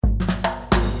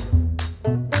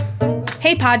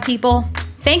Hey pod people!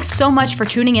 Thanks so much for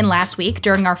tuning in last week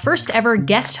during our first ever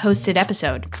guest-hosted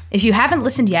episode. If you haven't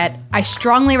listened yet, I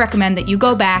strongly recommend that you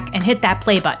go back and hit that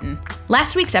play button.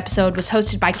 Last week's episode was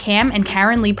hosted by Cam and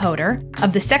Karen Lee Potter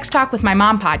of the Sex Talk with My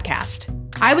Mom podcast.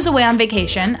 I was away on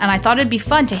vacation, and I thought it'd be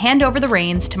fun to hand over the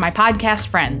reins to my podcast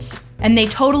friends. And they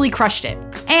totally crushed it.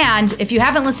 And if you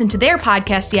haven't listened to their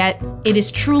podcast yet, it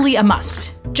is truly a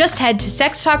must. Just head to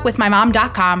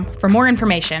sextalkwithmymom.com for more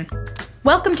information.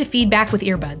 Welcome to Feedback with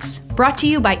Earbuds, brought to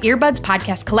you by Earbuds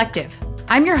Podcast Collective.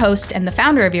 I'm your host and the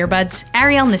founder of Earbuds,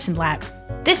 Ariel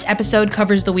Nissenblatt. This episode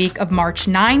covers the week of March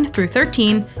 9 through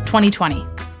 13, 2020.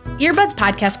 Earbuds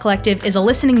Podcast Collective is a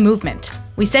listening movement.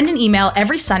 We send an email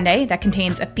every Sunday that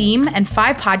contains a theme and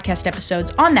 5 podcast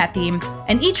episodes on that theme,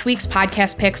 and each week's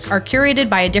podcast picks are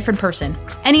curated by a different person.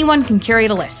 Anyone can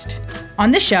curate a list. On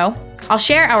this show, I'll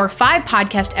share our 5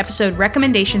 podcast episode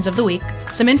recommendations of the week,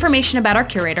 some information about our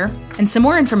curator, and some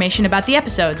more information about the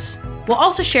episodes. We'll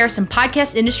also share some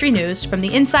podcast industry news from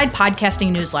the Inside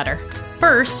Podcasting newsletter.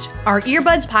 First, our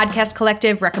Earbuds Podcast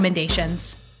Collective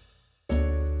recommendations.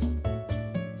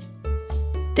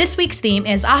 This week's theme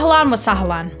is Ahlan wa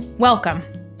Sahlan, welcome.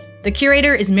 The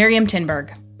curator is Miriam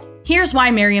Tinberg. Here's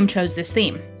why Miriam chose this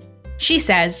theme. She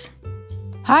says,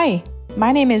 Hi,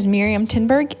 my name is Miriam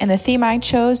Tinberg, and the theme I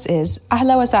chose is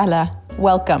Ahlan wa Sahlan,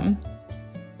 welcome.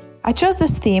 I chose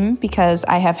this theme because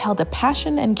I have held a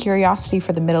passion and curiosity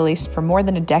for the Middle East for more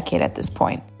than a decade at this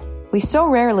point. We so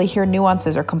rarely hear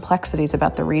nuances or complexities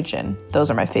about the region.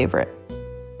 Those are my favorite.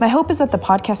 My hope is that the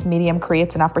podcast medium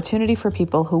creates an opportunity for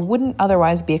people who wouldn't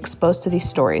otherwise be exposed to these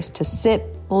stories to sit,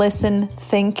 listen,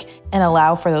 think, and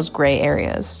allow for those gray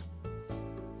areas.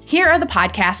 Here are the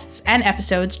podcasts and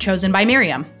episodes chosen by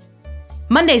Miriam.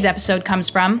 Monday's episode comes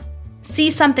from See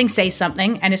Something, Say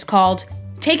Something, and is called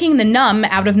Taking the Numb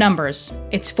Out of Numbers.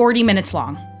 It's 40 minutes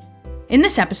long. In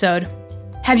this episode,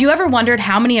 have you ever wondered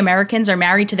how many Americans are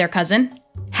married to their cousin?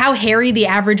 How hairy the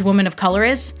average woman of color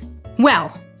is?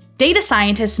 Well, data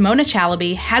scientist Mona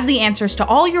Chalabi has the answers to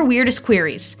all your weirdest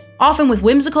queries, often with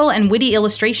whimsical and witty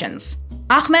illustrations.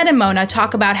 Ahmed and Mona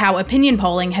talk about how opinion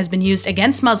polling has been used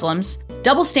against Muslims,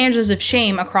 double standards of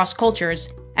shame across cultures,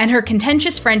 and her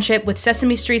contentious friendship with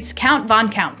Sesame Street's Count Von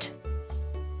Count.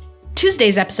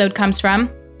 Tuesday's episode comes from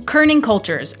Kerning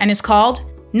Cultures and is called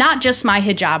Not Just My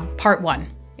Hijab, Part 1.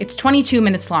 It's 22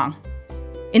 minutes long.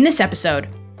 In this episode,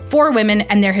 4 women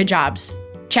and their hijabs,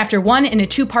 Chapter 1 in a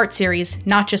 2-part series,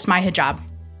 Not Just My Hijab.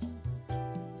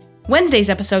 Wednesday's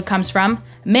episode comes from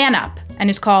Man Up and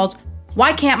is called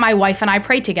Why Can't My Wife and I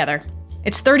Pray Together?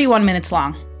 It's 31 minutes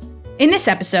long. In this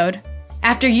episode,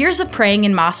 after years of praying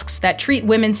in mosques that treat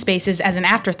women's spaces as an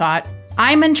afterthought,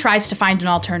 Ayman tries to find an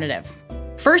alternative.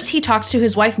 First, he talks to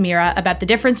his wife Mira about the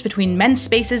difference between men's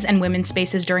spaces and women's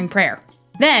spaces during prayer.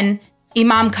 Then,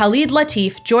 Imam Khalid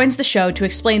Latif joins the show to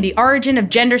explain the origin of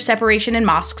gender separation in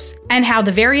mosques and how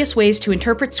the various ways to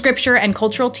interpret scripture and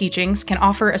cultural teachings can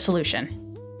offer a solution.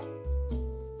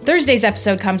 Thursday's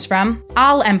episode comes from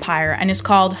Al Empire and is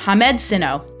called Hamed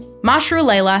Sino, Mashru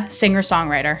Leila,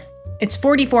 singer-songwriter. It's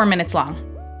 44 minutes long.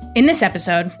 In this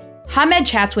episode, Hamed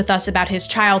chats with us about his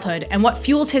childhood and what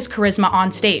fuels his charisma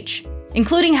on stage,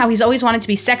 including how he's always wanted to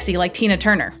be sexy like Tina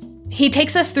Turner. He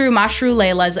takes us through Mashru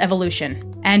Leila's evolution,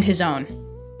 and his own.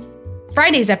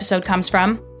 Friday's episode comes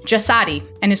from Jasadi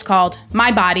and is called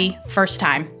My Body, First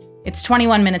Time. It's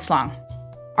 21 minutes long.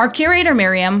 Our curator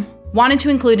Miriam wanted to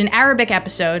include an Arabic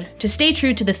episode to stay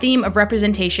true to the theme of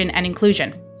representation and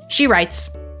inclusion. She writes,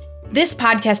 This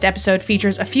podcast episode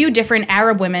features a few different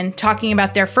Arab women talking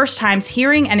about their first times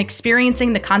hearing and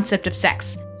experiencing the concept of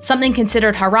sex, something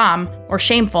considered haram or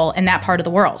shameful in that part of the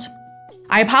world.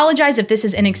 I apologize if this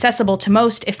is inaccessible to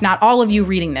most, if not all of you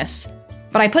reading this,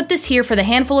 but I put this here for the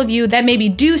handful of you that maybe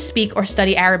do speak or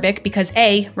study Arabic because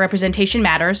A, representation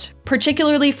matters,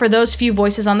 particularly for those few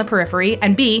voices on the periphery,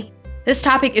 and B, this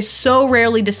topic is so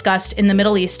rarely discussed in the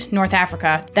Middle East, North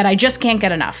Africa, that I just can't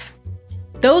get enough.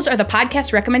 Those are the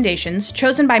podcast recommendations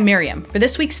chosen by Miriam for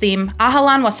this week's theme,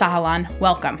 Ahlan wa Sahlan,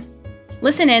 welcome.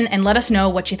 Listen in and let us know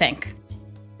what you think.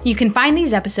 You can find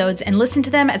these episodes and listen to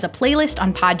them as a playlist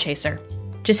on Podchaser.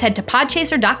 Just head to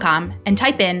podchaser.com and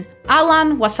type in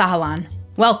Ahlan wa Sahlan,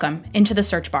 welcome, into the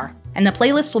search bar, and the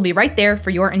playlist will be right there for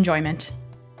your enjoyment.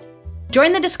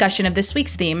 Join the discussion of this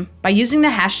week's theme by using the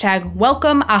hashtag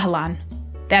WelcomeAhlan.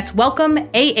 That's welcome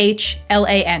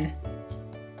AHLAN.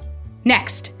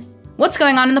 Next, what's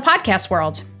going on in the podcast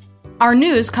world? Our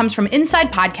news comes from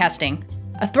Inside Podcasting,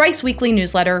 a thrice-weekly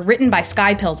newsletter written by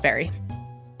Skye Pillsbury.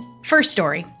 First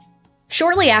story.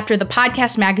 Shortly after the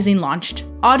podcast magazine launched,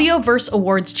 Audioverse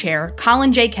Awards chair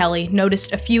Colin J. Kelly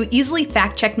noticed a few easily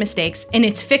fact-checked mistakes in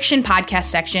its fiction podcast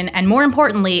section, and more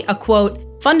importantly, a quote,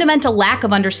 fundamental lack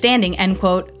of understanding, end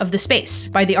quote, of the space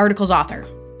by the article's author.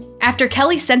 After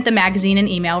Kelly sent the magazine an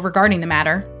email regarding the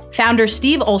matter, founder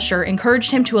Steve Olsher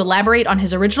encouraged him to elaborate on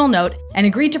his original note and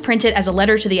agreed to print it as a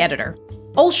letter to the editor.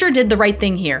 Olsher did the right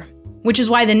thing here, which is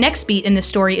why the next beat in this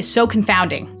story is so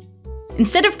confounding.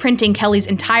 Instead of printing Kelly's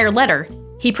entire letter,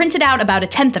 he printed out about a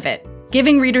tenth of it,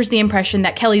 giving readers the impression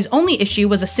that Kelly's only issue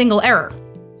was a single error.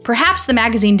 Perhaps the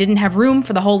magazine didn't have room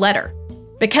for the whole letter,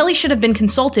 but Kelly should have been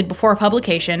consulted before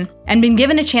publication and been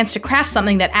given a chance to craft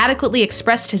something that adequately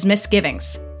expressed his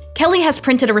misgivings. Kelly has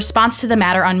printed a response to the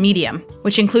matter on Medium,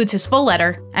 which includes his full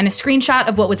letter and a screenshot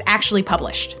of what was actually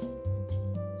published.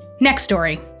 Next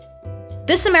story.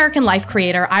 This American Life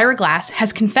creator, Ira Glass,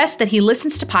 has confessed that he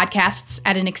listens to podcasts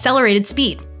at an accelerated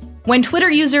speed. When Twitter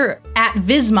user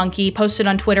 @VizMonkey posted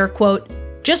on Twitter, quote,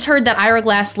 just heard that Ira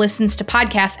Glass listens to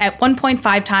podcasts at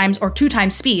 1.5 times or 2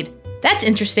 times speed. That's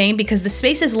interesting because the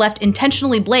spaces left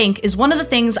intentionally blank is one of the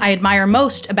things I admire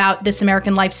most about This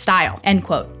American Life style, end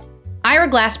quote. Ira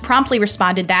Glass promptly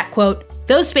responded that, quote,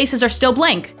 those spaces are still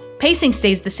blank. Pacing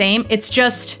stays the same, it's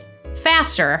just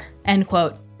faster, end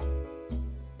quote.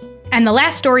 And the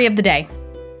last story of the day.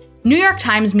 New York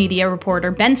Times media reporter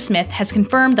Ben Smith has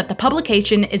confirmed that the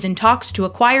publication is in talks to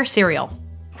acquire Serial.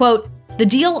 Quote, the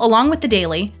deal, along with The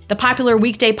Daily, the popular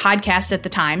weekday podcast at the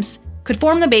Times, could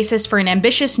form the basis for an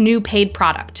ambitious new paid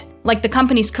product, like the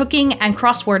company's cooking and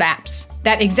crossword apps,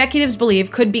 that executives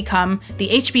believe could become the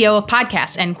HBO of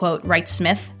podcasts, end quote, writes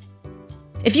Smith.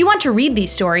 If you want to read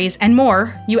these stories and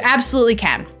more, you absolutely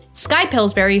can. Skye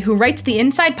Pillsbury, who writes the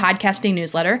Inside Podcasting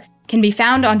newsletter, can be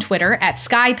found on Twitter at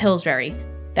Skye Pillsbury.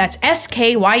 That's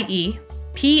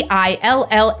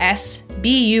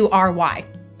SKYEPILLSBURY.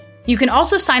 You can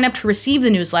also sign up to receive the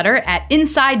newsletter at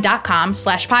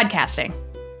inside.com/podcasting.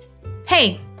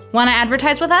 Hey, want to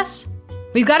advertise with us?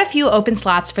 We've got a few open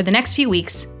slots for the next few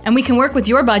weeks, and we can work with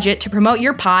your budget to promote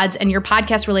your pods and your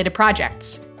podcast-related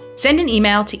projects. Send an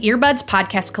email to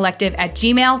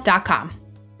earbudspodcastcollective@gmail.com.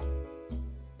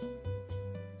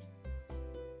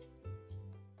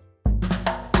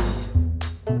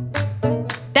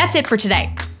 That's it for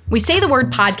today. We say the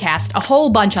word podcast a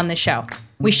whole bunch on this show.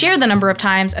 We share the number of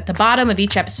times at the bottom of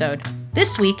each episode.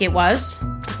 This week it was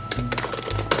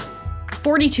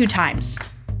 42 times.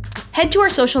 Head to our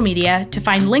social media to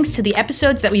find links to the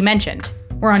episodes that we mentioned.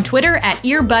 We're on Twitter at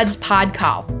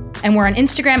earbudspodcall, and we're on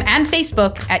Instagram and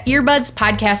Facebook at Earbuds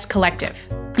Podcast Collective.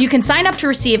 You can sign up to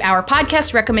receive our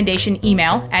podcast recommendation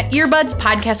email at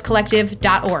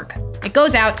earbudspodcastcollective.org. It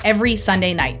goes out every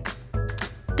Sunday night.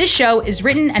 This show is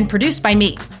written and produced by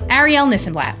me, Ariel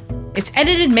Nissenblatt. It's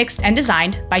edited, mixed, and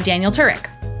designed by Daniel Turek.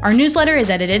 Our newsletter is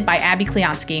edited by Abby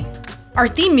Kleonsky. Our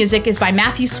theme music is by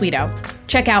Matthew Sweeto.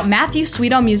 Check out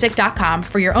MatthewSweetoMusic.com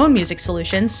for your own music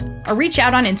solutions, or reach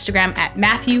out on Instagram at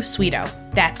Matthew Sweeto.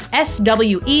 That's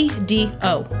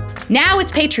SWEDO. Now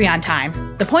it's Patreon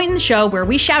time, the point in the show where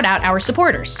we shout out our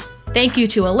supporters. Thank you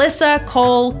to Alyssa,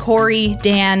 Cole, Corey,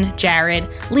 Dan, Jared,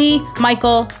 Lee,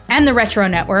 Michael, and the Retro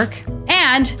Network.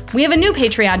 And we have a new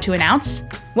Patreon to announce.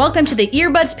 Welcome to the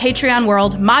Earbuds Patreon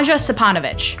world, Maja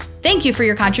Sapanovich. Thank you for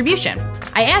your contribution.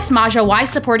 I asked Maja why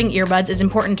supporting earbuds is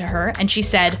important to her, and she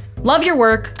said, love your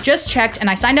work, just checked, and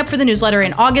I signed up for the newsletter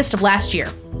in August of last year.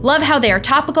 Love how they are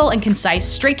topical and concise,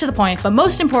 straight to the point, but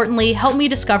most importantly, help me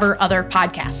discover other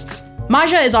podcasts.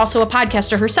 Maja is also a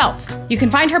podcaster herself. You can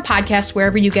find her podcast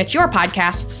wherever you get your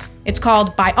podcasts. It's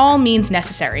called By All Means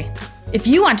Necessary. If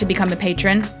you want to become a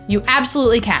patron, you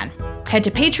absolutely can. Head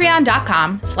to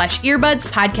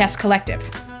patreon.com/earbudspodcastcollective.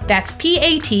 That's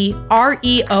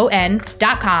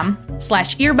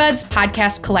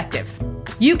patreon.com/earbudspodcastcollective.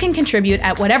 You can contribute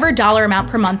at whatever dollar amount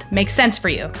per month makes sense for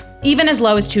you, even as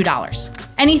low as $2.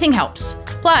 Anything helps.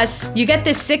 Plus, you get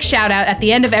this sick shout out at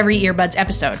the end of every Earbuds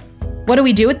episode. What do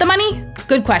we do with the money?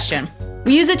 Good question.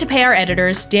 We use it to pay our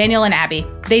editors, Daniel and Abby.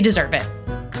 They deserve it.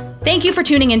 Thank you for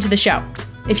tuning into the show.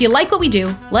 If you like what we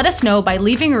do, let us know by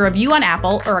leaving a review on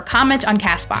Apple or a comment on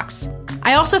CastBox.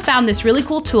 I also found this really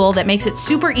cool tool that makes it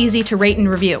super easy to rate and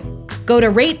review. Go to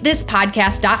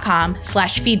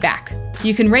ratethispodcast.com/feedback.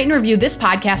 You can rate and review this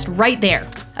podcast right there.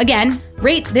 Again,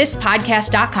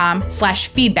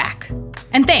 ratethispodcast.com/feedback.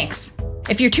 And thanks.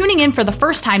 If you're tuning in for the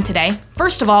first time today,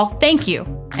 first of all, thank you,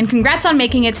 and congrats on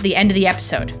making it to the end of the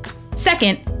episode.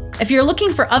 Second, if you're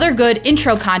looking for other good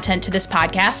intro content to this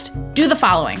podcast, do the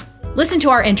following. Listen to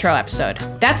our intro episode.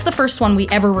 That's the first one we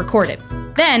ever recorded.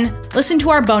 Then, listen to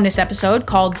our bonus episode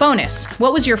called Bonus,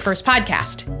 What Was Your First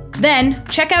Podcast? Then,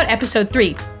 check out episode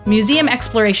 3, Museum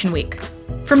Exploration Week.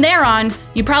 From there on,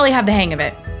 you probably have the hang of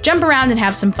it. Jump around and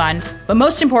have some fun, but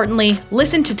most importantly,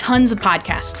 listen to tons of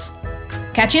podcasts.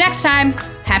 Catch you next time.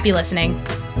 Happy listening.